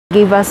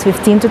Give us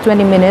 15 to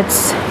 20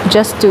 minutes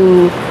just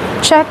to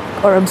check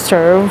or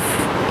observe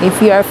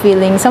if you are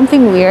feeling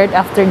something weird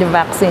after the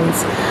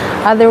vaccines.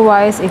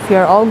 Otherwise, if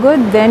you're all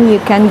good, then you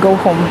can go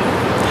home.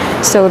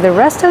 So the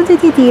rest of the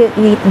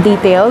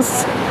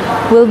details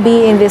will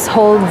be in this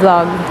whole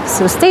vlog.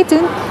 So stay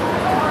tuned.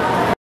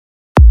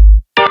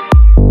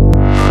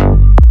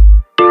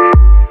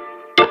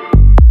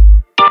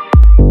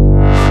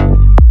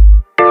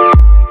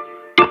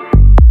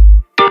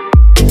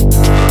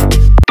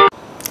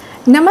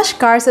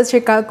 Namaskar, Sat Sri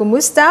Akal,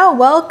 Kumusta?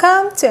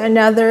 Welcome to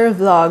another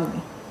vlog.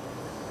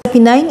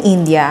 Pinay in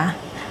India,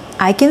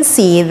 I can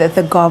see that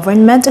the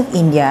government of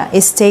India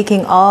is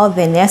taking all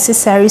the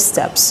necessary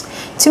steps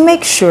to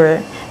make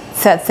sure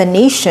that the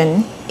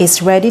nation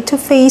is ready to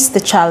face the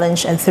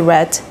challenge and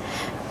threat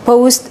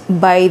posed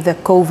by the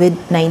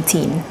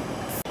COVID-19.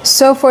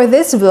 So for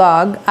this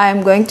vlog,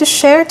 I'm going to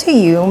share to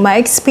you my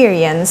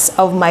experience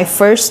of my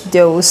first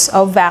dose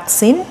of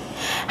vaccine,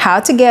 how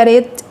to get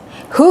it,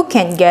 who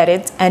can get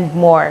it, and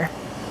more.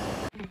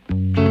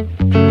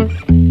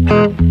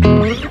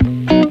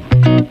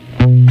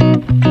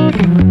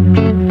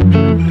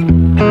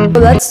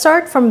 Let's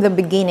start from the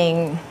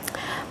beginning.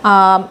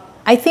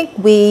 I think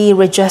we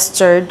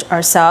registered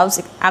ourselves.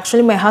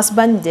 Actually, my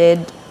husband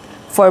did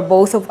for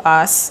both of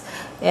us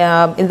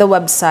in the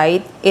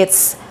website.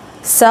 It's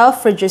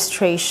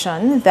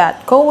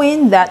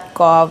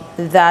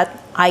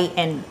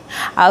self-registration.coin.gov.in.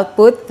 I'll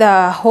put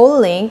the whole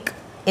link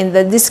in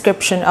the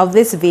description of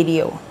this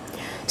video.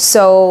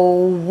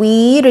 So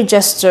we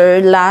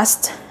registered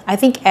last, I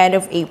think, end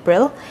of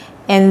April,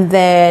 and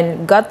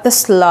then got the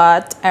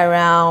slot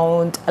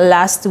around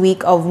last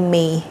week of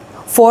May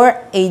for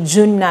a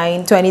June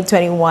 9,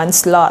 2021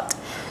 slot.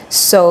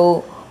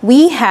 So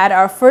we had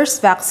our first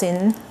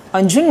vaccine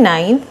on June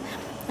 9th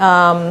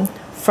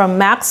from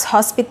Max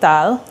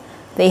Hospital.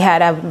 They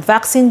had a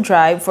vaccine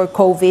drive for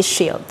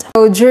Covishield.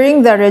 So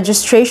during the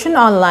registration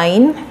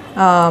online,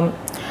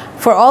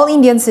 for all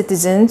Indian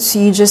citizens,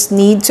 you just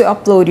need to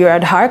upload your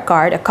Aadhaar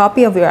card, a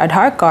copy of your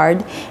Aadhaar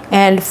card.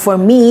 And for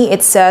me,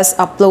 it says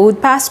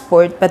upload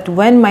passport. But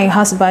when my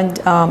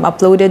husband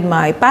uploaded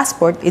my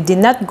passport, it did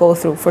not go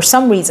through for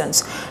some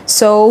reasons.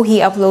 So he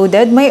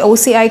uploaded my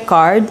OCI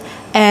card,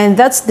 and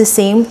that's the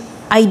same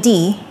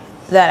ID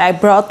that I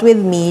brought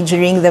with me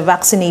during the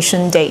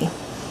vaccination day.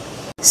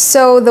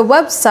 So the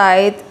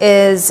website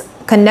is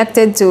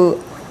connected to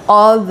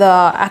all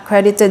the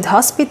accredited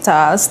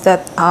hospitals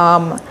that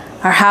are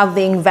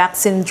having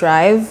vaccine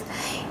drive,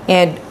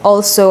 and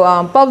also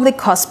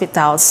public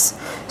hospitals.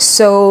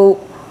 So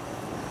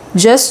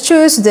just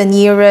choose the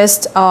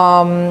nearest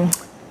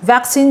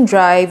vaccine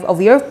drive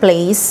of your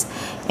place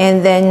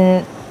and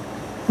then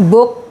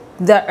book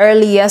the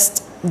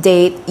earliest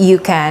date you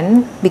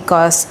can,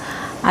 because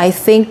I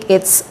think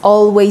it's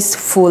always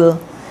full.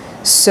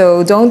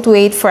 So don't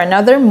wait for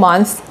another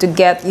month to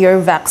get your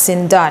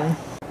vaccine done.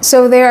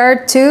 So there are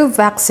two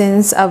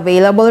vaccines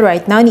available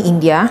right now in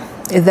India,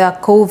 the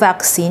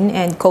Covaxin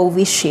and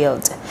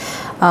Covishield.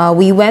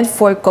 We went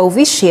for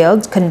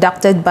Covishield,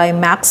 conducted by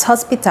Max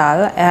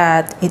Hospital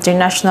at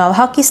International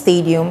Hockey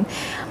Stadium,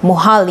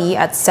 Mohali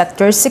at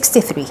Sector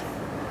 63.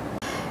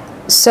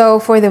 So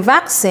for the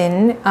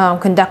vaccine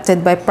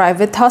conducted by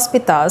private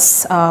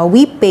hospitals,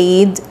 we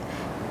paid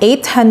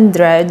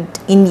 800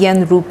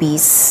 Indian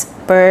rupees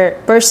per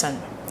person.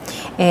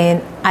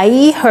 And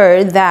I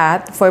heard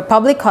that for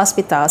public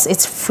hospitals,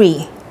 it's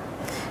free.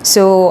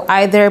 So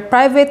either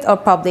private or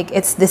public,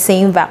 it's the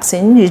same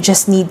vaccine. You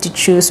just need to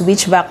choose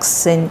which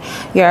vaccine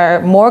you're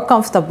more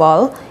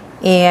comfortable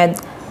and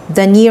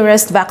the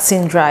nearest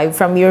vaccine drive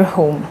from your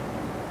home.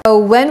 So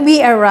when we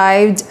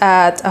arrived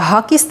at a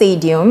hockey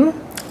stadium,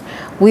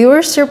 we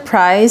were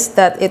surprised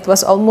that it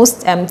was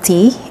almost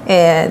empty,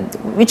 and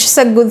which is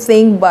a good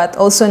thing, but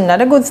also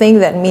not a good thing.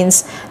 That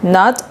means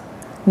not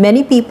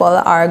many people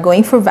are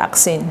going for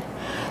vaccine.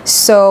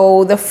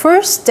 So the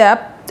first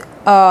step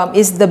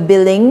is the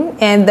billing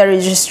and the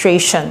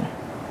registration.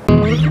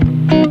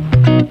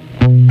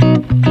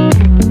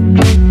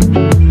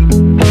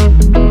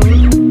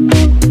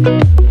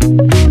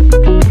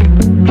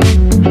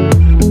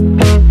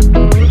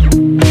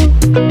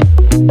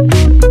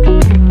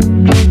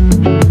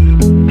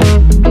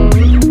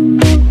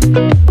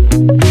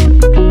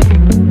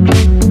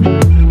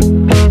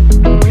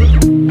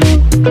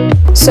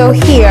 So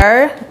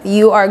here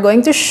you are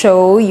going to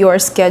show your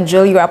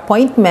schedule, your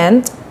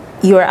appointment,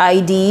 your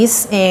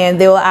IDs, and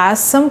they will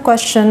ask some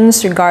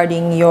questions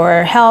regarding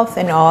your health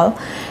and all.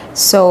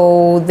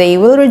 So they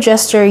will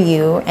register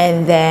you,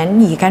 and then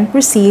you can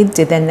proceed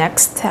to the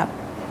next step.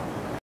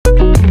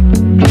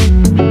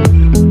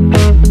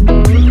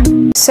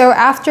 So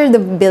after the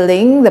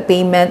billing, the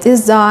payment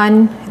is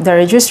done, the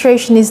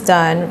registration is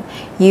done,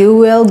 you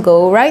will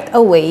go right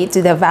away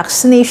to the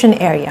vaccination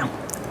area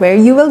where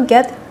you will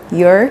get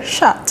your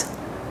shot.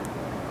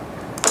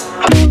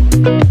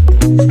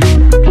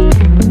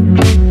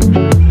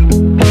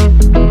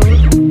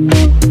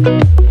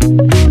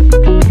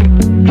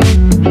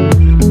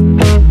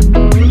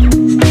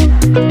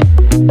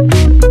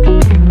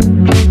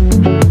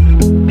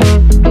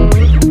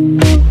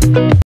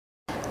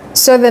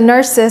 So the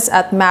nurses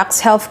at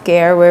Max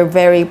Healthcare were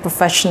very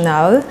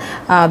professional.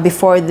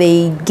 Before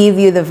they give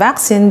you the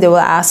vaccine, they will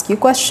ask you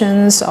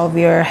questions of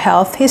your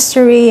health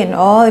history and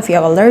all, if you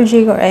have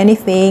allergic or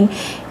anything,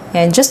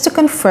 and just to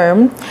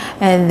confirm.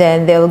 And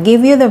then they'll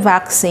give you the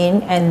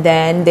vaccine, and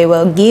then they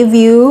will give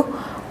you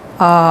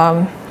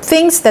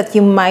things that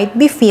you might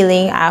be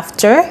feeling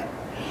after,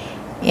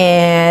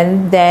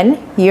 and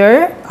then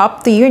you're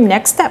up to your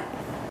next step.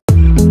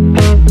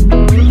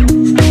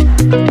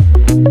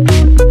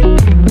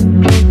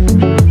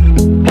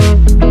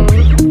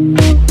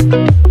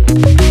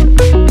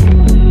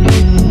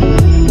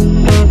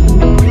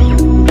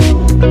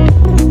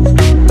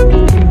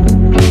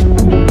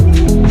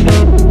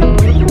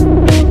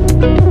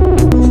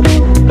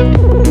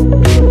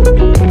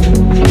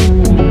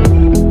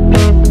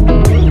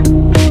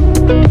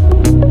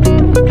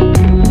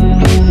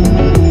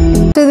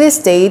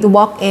 Date,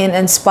 walk-in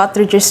and spot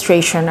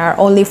registration are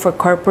only for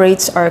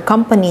corporates or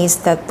companies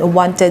that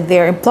wanted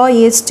their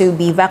employees to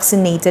be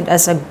vaccinated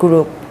as a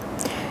group.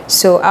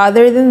 So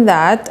other than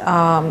that,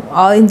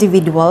 all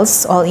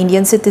individuals, all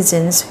Indian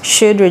citizens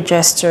should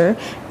register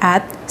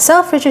at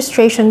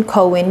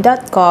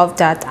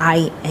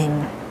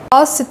selfregistrationcoin.gov.in.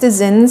 All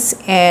citizens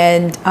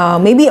and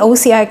maybe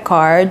OCI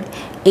card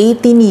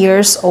 18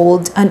 years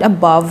old and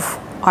above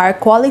are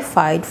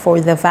qualified for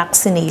the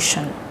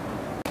vaccination.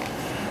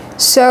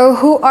 So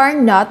who are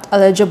not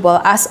eligible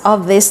as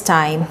of this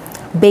time?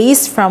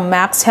 Based from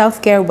Max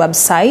Healthcare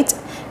website,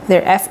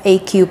 their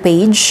FAQ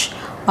page,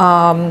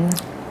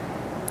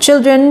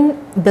 children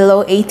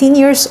below 18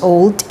 years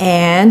old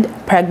and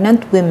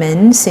pregnant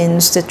women,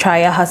 since the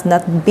trial has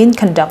not been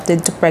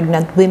conducted to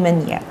pregnant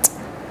women yet.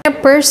 A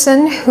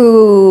person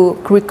who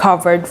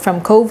recovered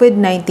from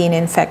COVID-19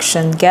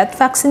 infection get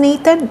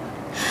vaccinated?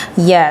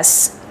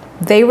 Yes,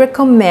 they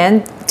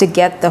recommend to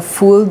get the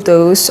full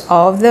dose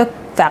of the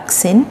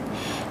vaccine,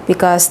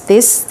 because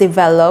this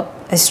developed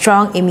a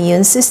strong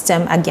immune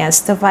system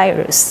against the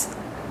virus.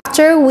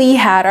 After we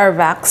had our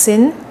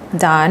vaccine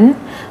done,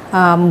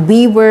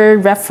 we were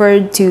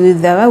referred to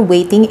the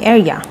waiting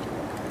area.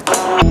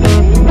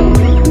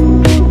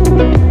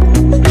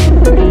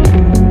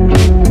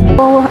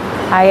 So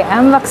I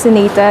am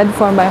vaccinated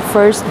for my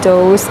first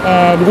dose,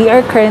 and we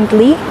are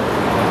currently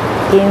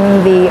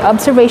in the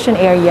observation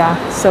area.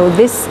 So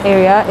this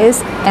area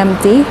is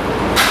empty.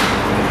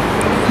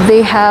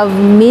 They have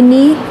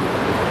mini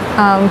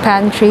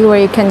pantry where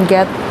you can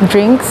get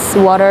drinks,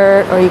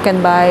 water, or you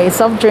can buy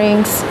soft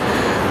drinks.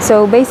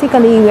 So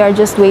basically we are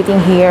just waiting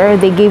here.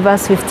 They give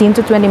us 15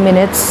 to 20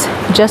 minutes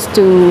just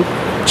to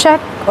check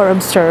or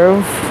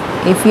observe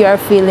if you are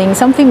feeling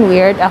something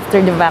weird after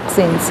the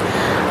vaccines.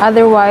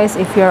 Otherwise,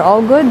 if you're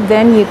all good,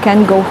 then you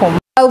can go home.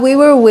 While we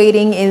were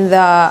waiting in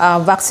the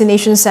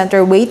vaccination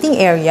center waiting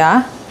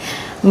area,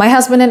 my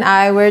husband and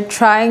I were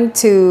trying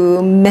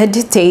to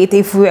meditate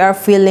if we are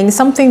feeling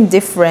something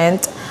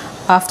different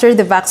after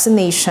the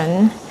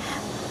vaccination.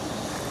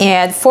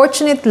 And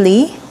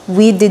fortunately,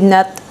 we did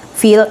not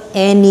feel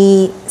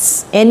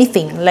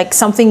anything like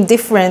something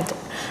different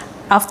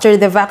after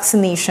the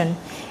vaccination,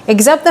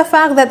 except the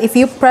fact that if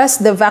you press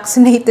the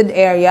vaccinated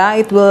area,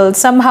 it will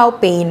somehow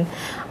pain.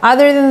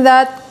 Other than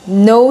that,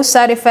 no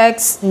side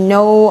effects,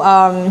 no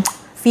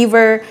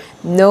fever,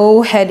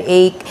 no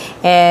headache.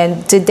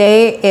 And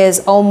today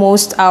is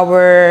almost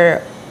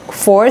our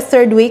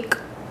third week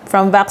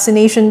from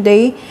vaccination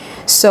day.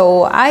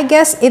 So I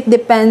guess it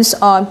depends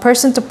on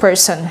person to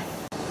person.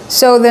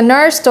 So the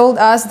nurse told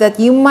us that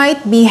you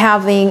might be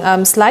having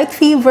slight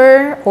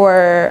fever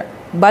or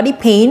body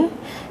pain.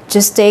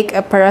 Just take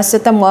a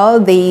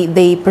paracetamol.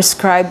 They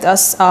prescribed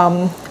us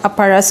a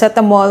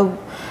paracetamol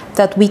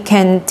that we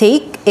can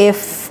take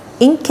if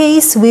in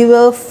case we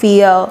will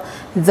feel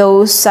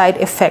those side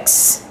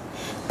effects.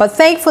 But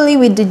thankfully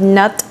we did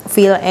not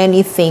feel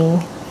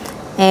anything.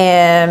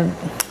 And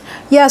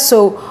yeah,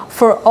 so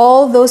for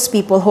all those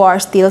people who are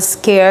still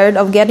scared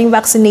of getting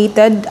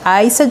vaccinated,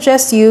 I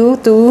suggest you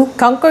to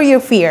conquer your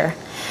fear.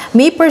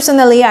 Me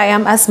personally, I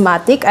am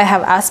asthmatic. I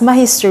have asthma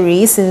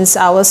history since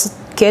I was a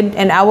kid,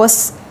 and I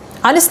was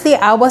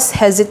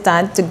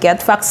hesitant to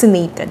get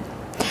vaccinated.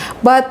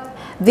 But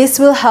this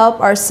will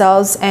help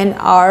ourselves and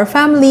our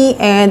family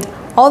and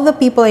all the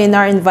people in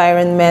our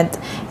environment,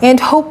 and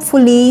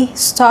hopefully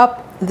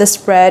stop the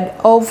spread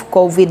of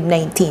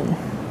COVID-19.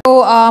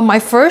 So my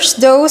first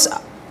dose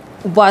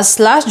was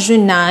last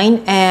June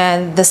 9,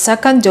 and the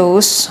second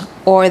dose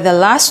or the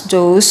last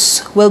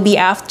dose will be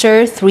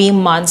after 3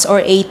 months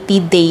or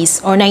 80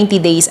 days or 90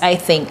 days, I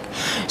think.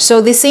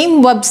 So the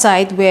same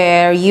website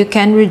where you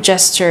can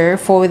register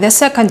for the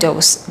second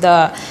dose,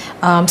 the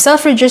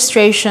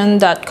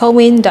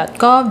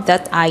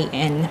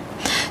selfregistration.coin.gov.in.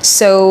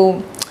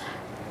 So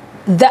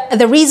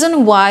the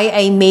reason why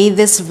I made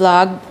this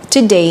vlog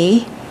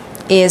today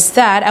is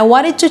that I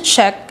wanted to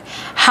check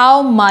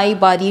how my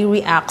body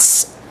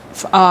reacts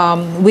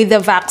with the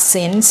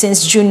vaccine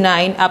since June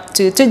 9 up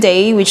to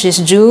today, which is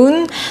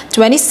June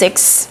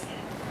 26.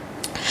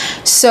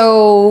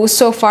 So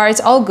far it's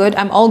all good.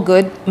 I'm all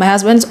good. My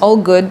husband's all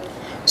good.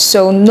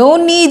 So no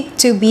need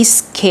to be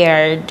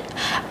scared.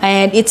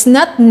 and it's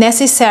not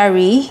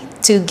necessary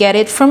to get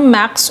it from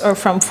Max or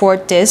from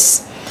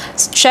Fortis.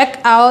 Check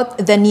out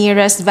the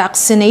nearest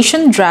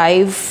vaccination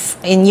drive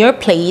in your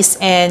place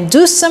and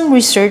do some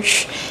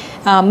research.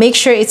 Make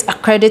sure it's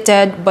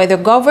accredited by the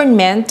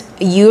government.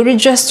 You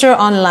register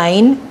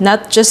online,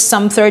 not just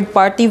some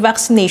third-party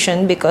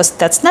vaccination, because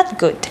that's not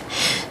good.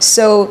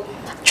 So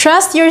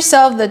trust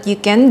yourself that you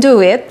can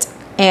do it,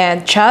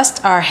 and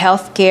trust our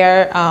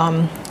healthcare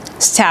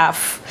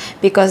staff,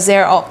 because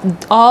they're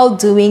all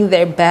doing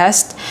their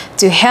best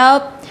to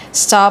help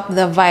stop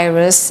the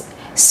virus.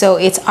 So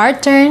it's our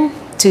turn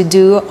to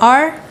do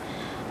our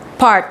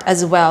part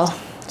as well,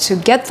 to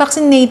get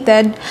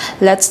vaccinated.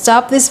 Let's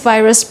stop this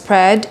virus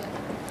spread.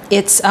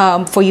 It's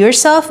for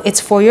yourself,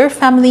 it's for your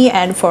family,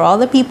 and for all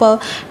the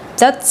people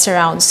that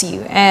surrounds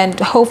you. And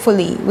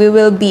hopefully we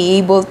will be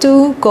able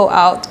to go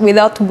out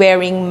without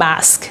wearing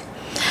mask.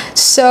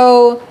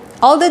 So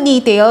all the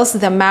details,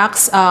 the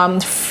Max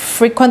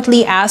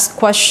frequently asked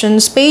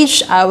questions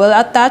page, I will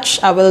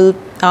attach. I will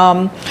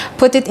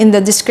put it in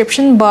the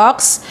description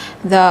box,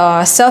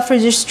 the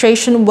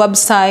self-registration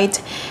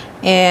website.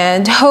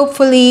 And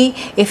hopefully,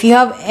 if you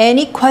have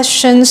any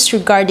questions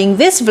regarding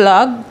this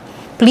vlog,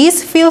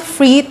 please feel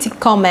free to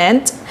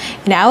comment,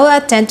 and I will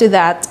attend to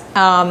that.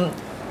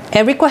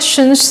 Every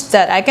questions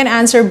that I can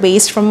answer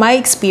based from my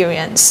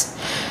experience.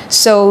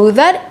 So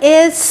that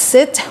is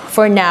it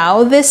for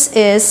now. This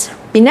is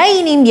Pinay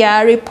in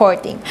India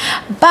reporting.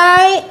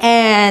 Bye,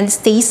 and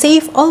stay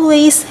safe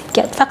always.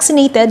 Get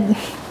vaccinated.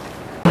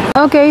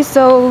 Okay,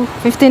 so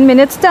 15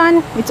 minutes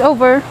done. It's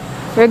over.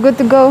 We're good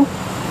to go.